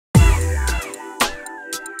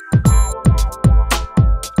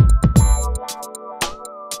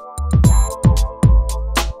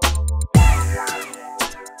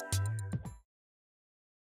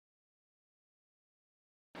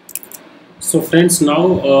So friends,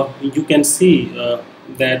 now you can see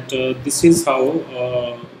that this is how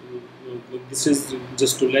this is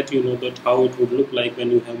just to let you know that how it would look like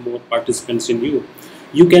when you have more participants in you.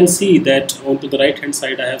 You can see that onto the right hand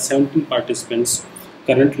side I have 17 participants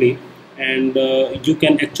currently, and you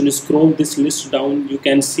can actually scroll this list down. You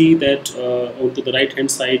can see that onto the right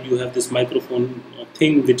hand side you have this microphone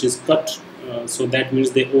thing which is cut, so that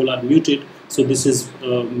means they all are muted. So this is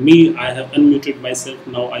me, I have unmuted myself,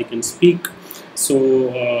 now I can speak. So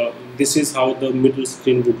this is how the middle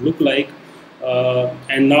screen would look like,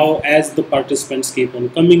 and now as the participants keep on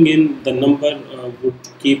coming in, the number would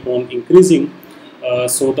keep on increasing,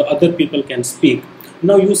 so the other people can speak.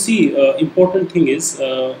 Now you see, important thing is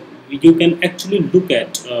you can actually look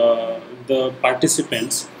at the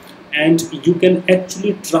participants, and you can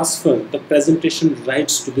actually transfer the presentation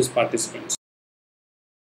rights to these participants.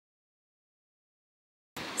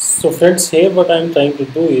 So friends, here what I am trying to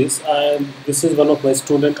do is, this is one of my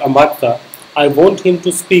student Amartya. I want him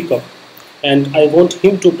to speak up and I want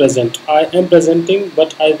him to present. I am presenting,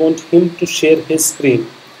 but I want him to share his screen.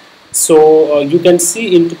 So you can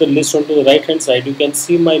see into the list on the right hand side, you can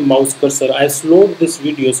see my mouse cursor. I slowed this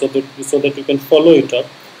video so that you can follow it up.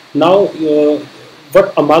 Now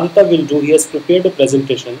what Amartya will do, he has prepared a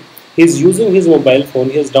presentation. He is using his mobile phone,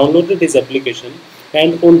 he has downloaded his application,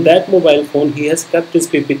 and on that mobile phone he has kept his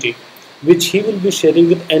PPT, which he will be sharing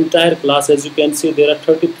with entire class. As you can see, there are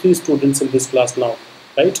 33 students in this class now,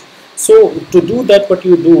 right? So to do that, what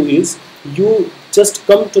you do is you just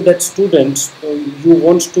come to that student you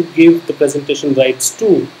want to give the presentation rights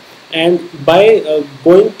to, and by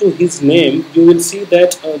going to his name you will see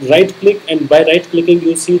that right click, and by right clicking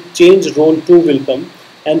you see change role to will come,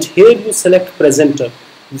 and here you select presenter.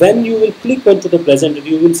 When you will click onto the presenter,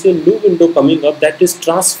 you will see a new window coming up that is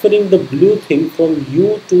transferring the blue thing from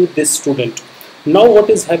you to this student. Now what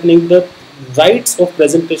is happening, the rights of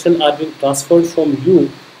presentation are being transferred from you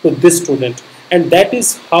to this student, and that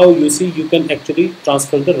is how you see you can actually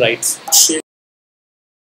transfer the rights.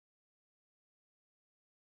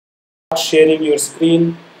 Sharing your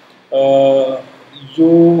screen,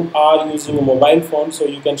 you are using a mobile phone, so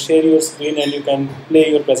you can share your screen and you can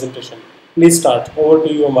play your presentation. Please start. Over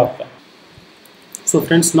to you, Amartya. So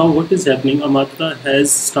friends, now what is happening, Amartya has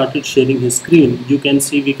started sharing his screen. You can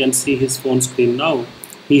see, we can see his phone screen now.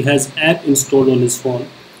 He has app installed on his phone,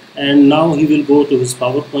 and now he will go to his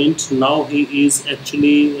PowerPoint. Now he is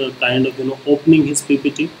actually kind of opening his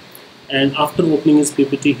PPT, and after opening his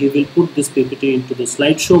PPT he will put this PPT into the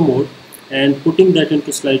slideshow mode, and putting that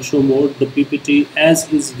into slideshow mode, the PPT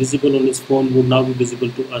as is visible on his phone would now be visible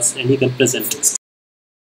to us, and he can present it.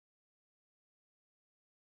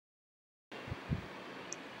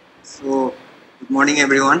 So, good morning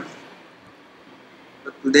everyone.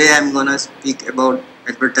 So today I'm gonna speak about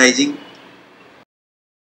advertising.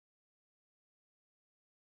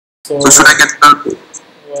 So should I get the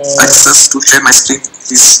access to share my screen,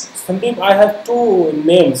 please? Sandeep, I have two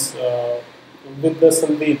names with the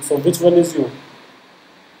Sandeep. So which one is you?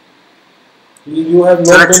 You have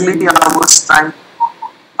so actually I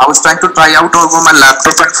was trying to try out over my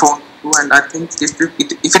laptop and phone too, and I think if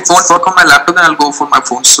it won't work on my laptop, then I'll go for my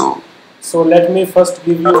phone. So let me first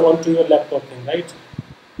give you onto your laptop thing, right?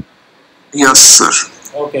 Yes, sir.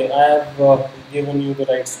 Okay, I have given you the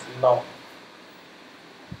rights now.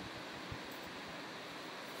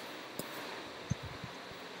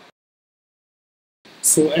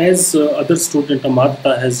 So as other student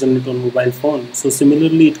Amartya has done it on mobile phone, so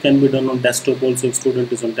similarly it can be done on desktop also if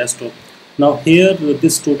student is on desktop. Now here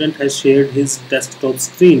this student has shared his desktop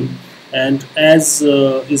screen, and as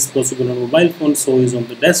is possible on mobile phone, so is on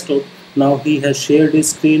the desktop. Now he has shared his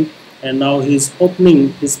screen, and now he is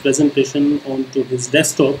opening his presentation onto his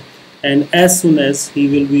desktop, and as soon as he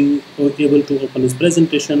will be able to open his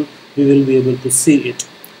presentation, we will be able to see it.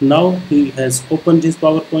 Now he has opened his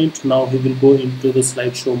PowerPoint. Now he will go into the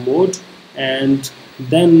slideshow mode, and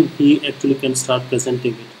then he actually can start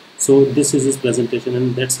presenting it. So this is his presentation,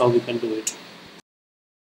 and that's how we can do it.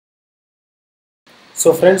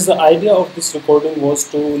 So friends, the idea of this recording was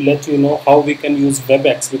to let you know how we can use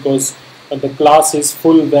Webex, because the class is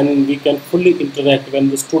full when we can fully interact, when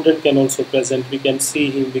the student can also present, we can see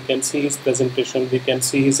him, we can see his presentation, we can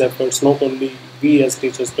see his efforts, not only we as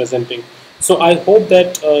teachers presenting. So I hope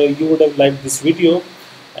that you would have liked this video,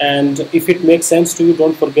 and if it makes sense to you,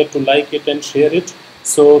 don't forget to like it and share it.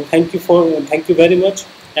 So thank you very much,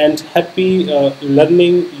 and happy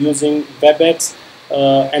learning using Webex,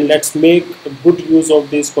 and let's make good use of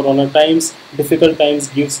these corona times. Difficult times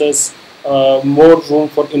gives us more room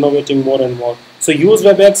for innovating more and more. So use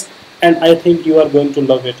Webex, and I think you are going to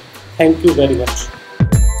love it. Thank you very much.